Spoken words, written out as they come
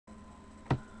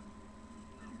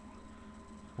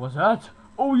What's that?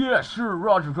 Oh yeah, sure,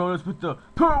 Roger, Jonas with the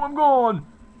poo, I'm gone!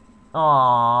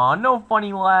 Aww, no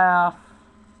funny laugh.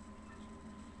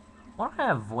 What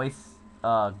kind of voice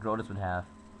Grodus would have?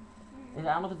 I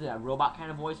don't know if it's a robot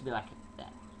kind of voice, it'd be like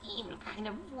that evil kind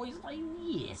of voice like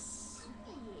this.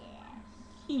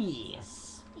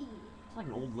 Yes. It's like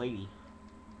an old lady.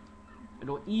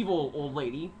 An evil old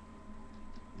lady.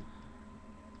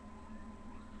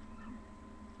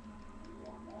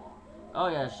 Oh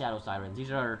yeah, Shadow Sirens.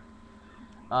 These are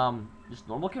just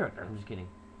normal characters. I'm just kidding.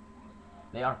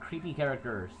 They are creepy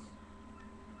characters.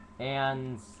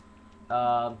 And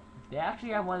they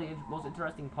actually have one of the most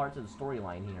interesting parts of the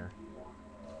storyline here.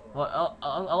 Well,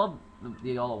 I love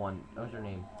the yellow one. What's her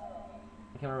name?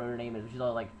 I can't remember what her name is. But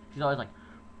she's always like,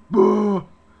 "Buh!"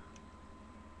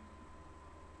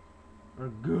 or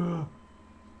 "Guh."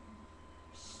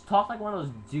 She talks like one of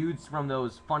those dudes from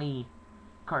those funny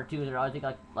cartoons. Or I think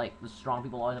like the strong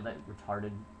people always have that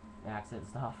retarded accent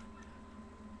stuff.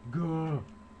 Guh.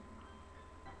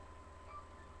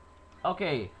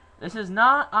 Okay, this is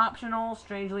not optional.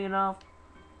 Strangely enough,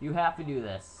 you have to do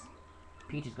this.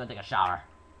 Peach is gonna take a shower.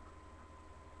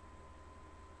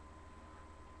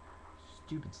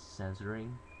 Stupid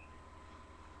censoring.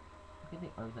 Why can't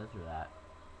they uncensor that?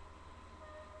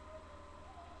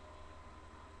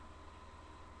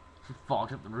 She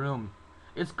fogged up the room.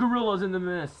 It's gorillas in the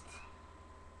mist.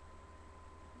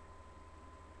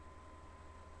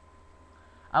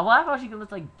 I laugh how she can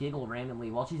just like giggle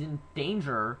randomly while she's in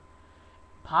danger,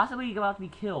 possibly about to be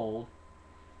killed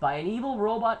by an evil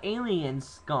robot alien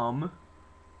scum.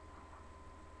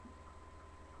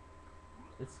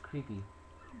 It's creepy.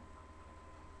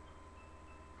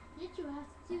 Did you have to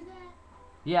do that?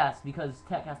 Yes, because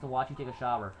Tech has to watch you take a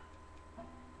shower,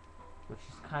 which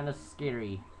is kind of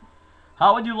scary.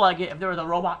 How would you like it if there was a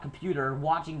robot computer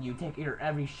watching you take your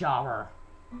every shower?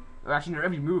 Or actually, your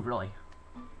every move, really.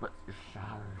 But your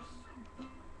showers.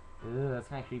 Ugh, that's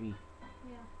kind of creepy.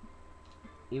 Yeah.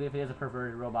 Even if it is a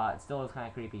perverted robot, it still is kind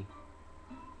of creepy.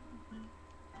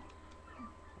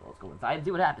 Well, let's go inside and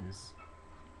see what happens.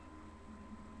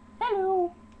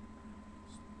 Hello!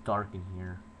 It's dark in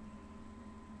here.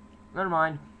 Never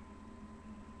mind.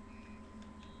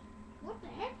 What the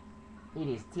heck? It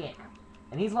is Tick.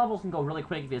 And these levels can go really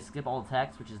quick if you skip all the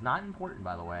text, which is not important,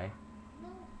 by the way. No.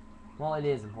 Well, it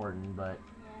is important, but...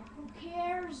 Yeah, who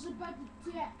cares about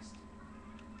the text?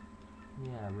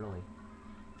 yeah, really.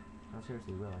 No,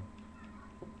 seriously, really.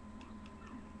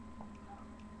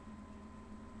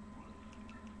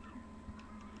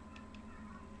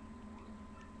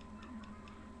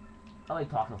 Oh, they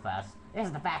talk so fast. This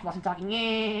is the fast motion talking.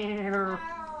 Yeah.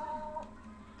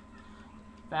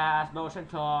 Fast motion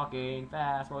talking,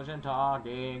 fast motion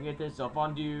talking. It is so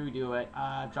fun to do it.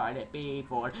 I've tried it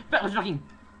before. Fast motion talking.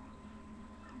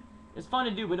 It's fun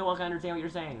to do, but no one can understand what you're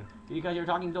saying because you're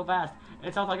talking so fast.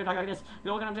 It sounds like you're talking like this.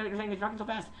 No one can understand what you're saying because you're talking so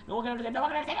fast. No one can understand. No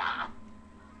one can understand. Ah!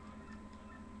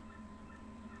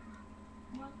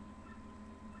 What?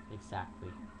 Exactly.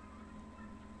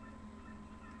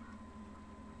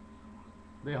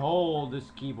 Behold this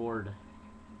keyboard.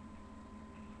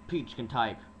 Peach can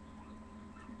type.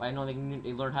 But I know they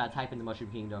learned how to type in the Mushroom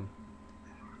Kingdom.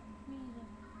 Me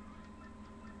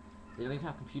They don't even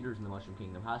have computers in the Mushroom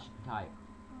Kingdom. How does she type?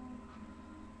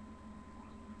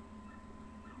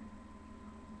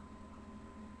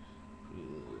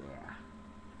 Yeah.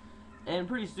 And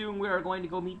pretty soon we are going to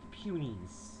go meet the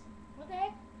Punies. What the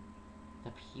heck?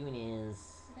 The Punies.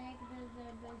 The heck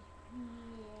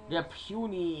The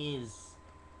Punies.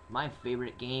 My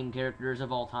favorite game characters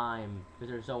of all time.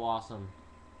 Because they're so awesome.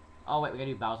 Oh wait, we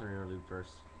gotta do Bowser interlude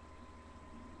first.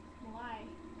 Why?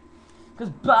 Because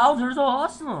Bowser's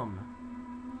awesome!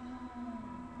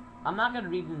 I'm not gonna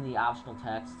read in the optional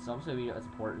text, so I'm just gonna read what's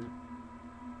important.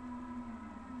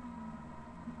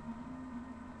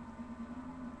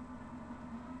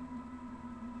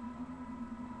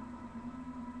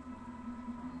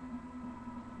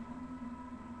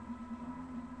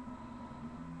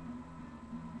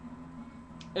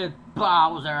 It's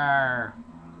Bowser!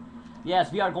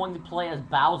 Yes, we are going to play as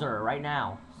Bowser right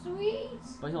now. Sweet!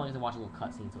 But you only get to watch a little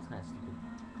cutscene, so it's kind of stupid.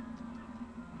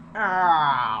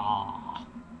 Ah!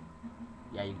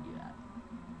 Yeah, you can do that.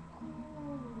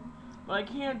 Cool. But I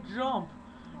can't jump.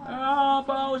 Ah,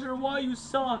 Bowser, why you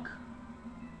suck?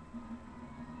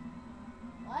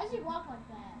 Why does he walk like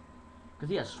that?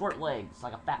 Because he has short legs,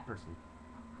 like a fat person.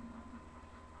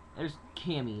 There's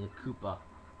Cammy, the Koopa.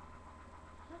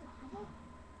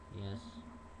 Yes.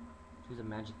 She's a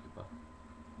magic Koopa.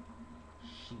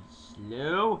 She's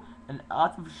slow and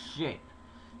out of shit.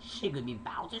 She could be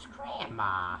Bowser's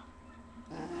grandma.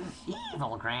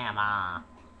 Evil grandma.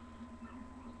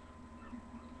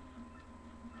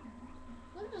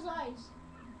 Look at his eyes.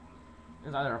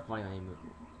 It's either a funny name.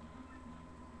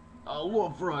 I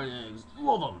love fried eggs.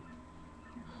 Love them.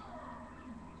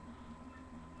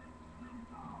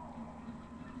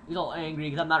 He's all angry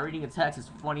because I'm not reading a text. It's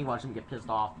funny watching him get pissed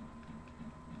off.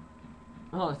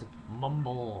 Oh, it's like,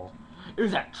 mumble.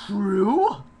 Is that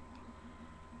true?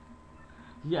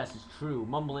 Yes, it's true.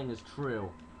 Mumbling is true.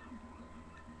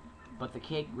 But the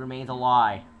cake remains a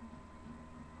lie.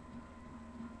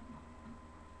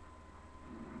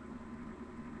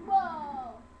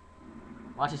 Whoa.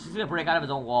 Watch this. He's gonna break out of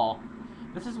his own wall.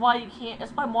 This is why you can't.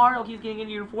 That's why Mario keeps getting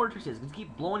into your fortresses. Because you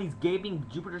keep blowing these gaping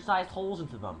Jupiter-sized holes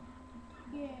into them.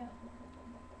 Yeah.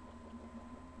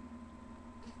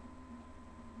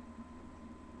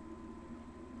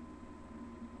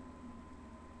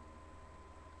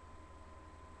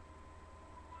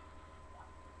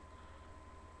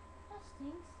 That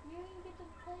stinks. You didn't get to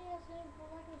play as him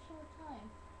for like a short time.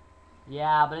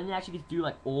 Yeah, but then you actually get to do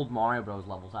like old Mario Bros.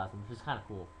 Levels as them, which is kind of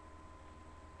cool.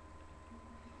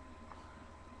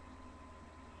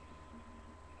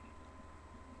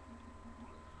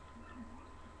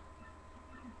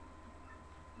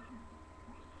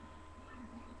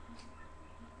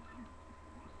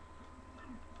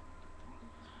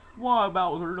 What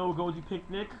about her no-goji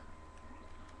picnic?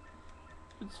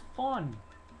 It's fun.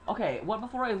 Okay,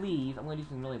 before I leave, I'm going to do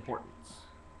something really important.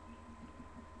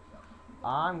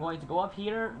 I'm going to go up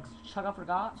here, Chugga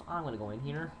forgot, so I'm going to go in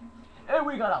here. And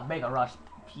we got a Mega Rush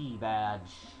P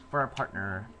badge for our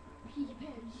partner. P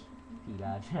badge. P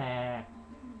badge.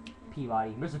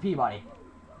 Peabody. Mr. Peabody.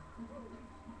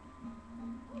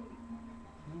 Can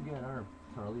you get another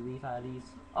Pearly Leaf out of these?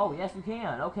 Oh, yes you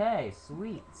can. Okay,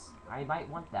 sweet. I might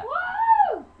want that.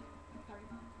 Woo! Sorry.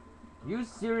 You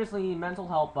seriously need mental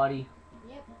help, buddy.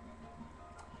 Yep.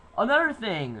 Another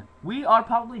thing, we are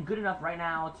probably good enough right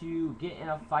now to get in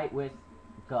a fight with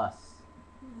Gus.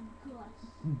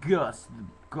 Gus. Gus, the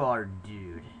guard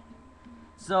dude.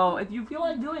 So, if you feel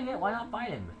like doing it, why not fight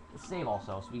him? Save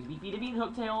also. So we defeated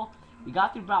Hooktail, we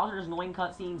got through Bowser's annoying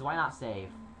cutscenes, why not save?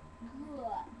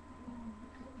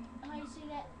 How do you say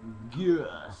that?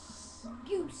 Gus.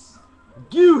 Goose.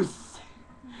 Goose!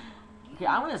 Okay,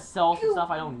 I'm gonna sell some stuff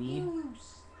I don't need.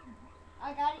 Goose.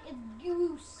 I got it. It's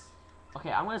goose.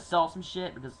 Okay, I'm gonna sell some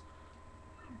shit because...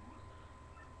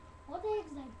 What the heck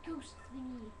is that ghost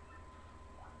thingy?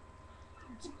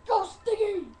 It's a ghost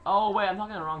thingy! Oh, wait, I'm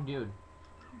talking to the wrong dude.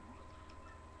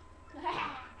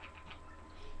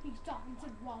 He's talking to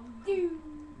the wrong dude.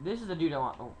 This is the dude I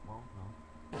want... Oh, well,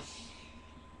 no.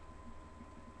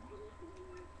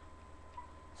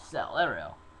 Sell, there we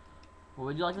go. What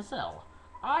would you like to sell?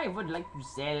 I would like to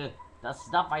sell the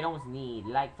stuff I don't need.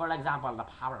 Like, for example, the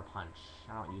Power Punch.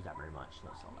 I don't use that very much.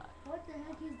 Don't sell that. What the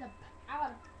heck is the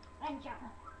power puncher?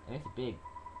 And it's big.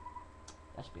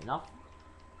 That should be enough.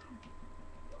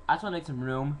 I just want to make some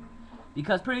room.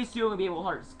 Because pretty soon we'll be able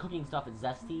to start cooking stuff at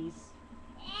Zesties.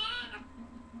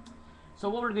 So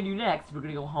what we're going to do next, we're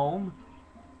going to go home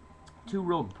to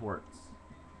Rogueports.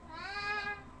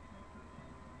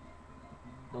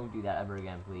 Don't do that ever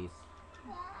again, please.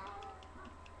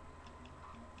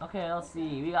 Okay, let's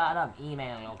see. We got an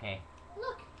email. Okay.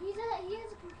 Look, he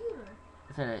has a computer.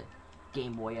 It's a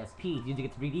Game Boy SP. You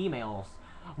get to read emails.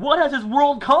 What has this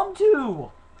world come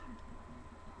to?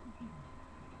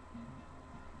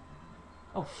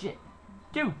 Oh shit,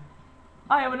 dude!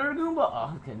 I have another Goomba.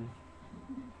 Oh,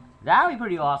 that would be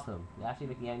pretty awesome. They actually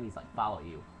make the enemies like follow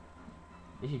you.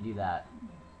 They should do that.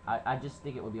 I just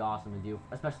think it would be awesome to do,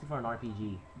 especially for an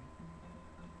RPG.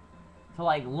 To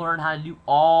like learn how to do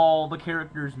all the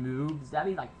characters' moves,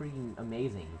 that'd be like freaking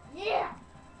amazing. Yeah.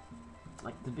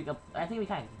 Like to pick up, I think it'd be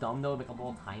kind of dumb though, to pick up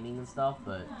all timing and stuff,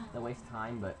 but that wastes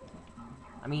time. But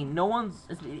I mean, no one's.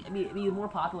 It'd be more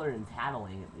popular than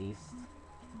tattling at least.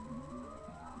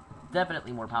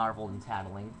 Definitely more powerful than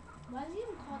tattling. Why is it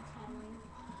even called tattling?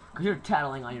 Because you're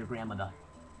tattling on your grandmother.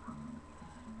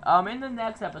 In the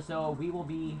next episode, we will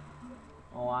be...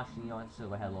 Oh, actually, you know, let's just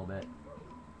go ahead a little bit.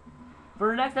 For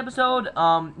the next episode,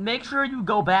 make sure you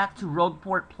go back to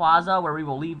Rogueport Plaza, where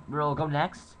we'll go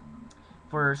next,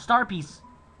 for Star Piece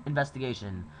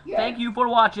investigation. Yeah. Thank you for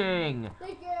watching!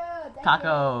 Thank you!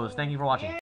 Tacos, thank you for watching. Yeah.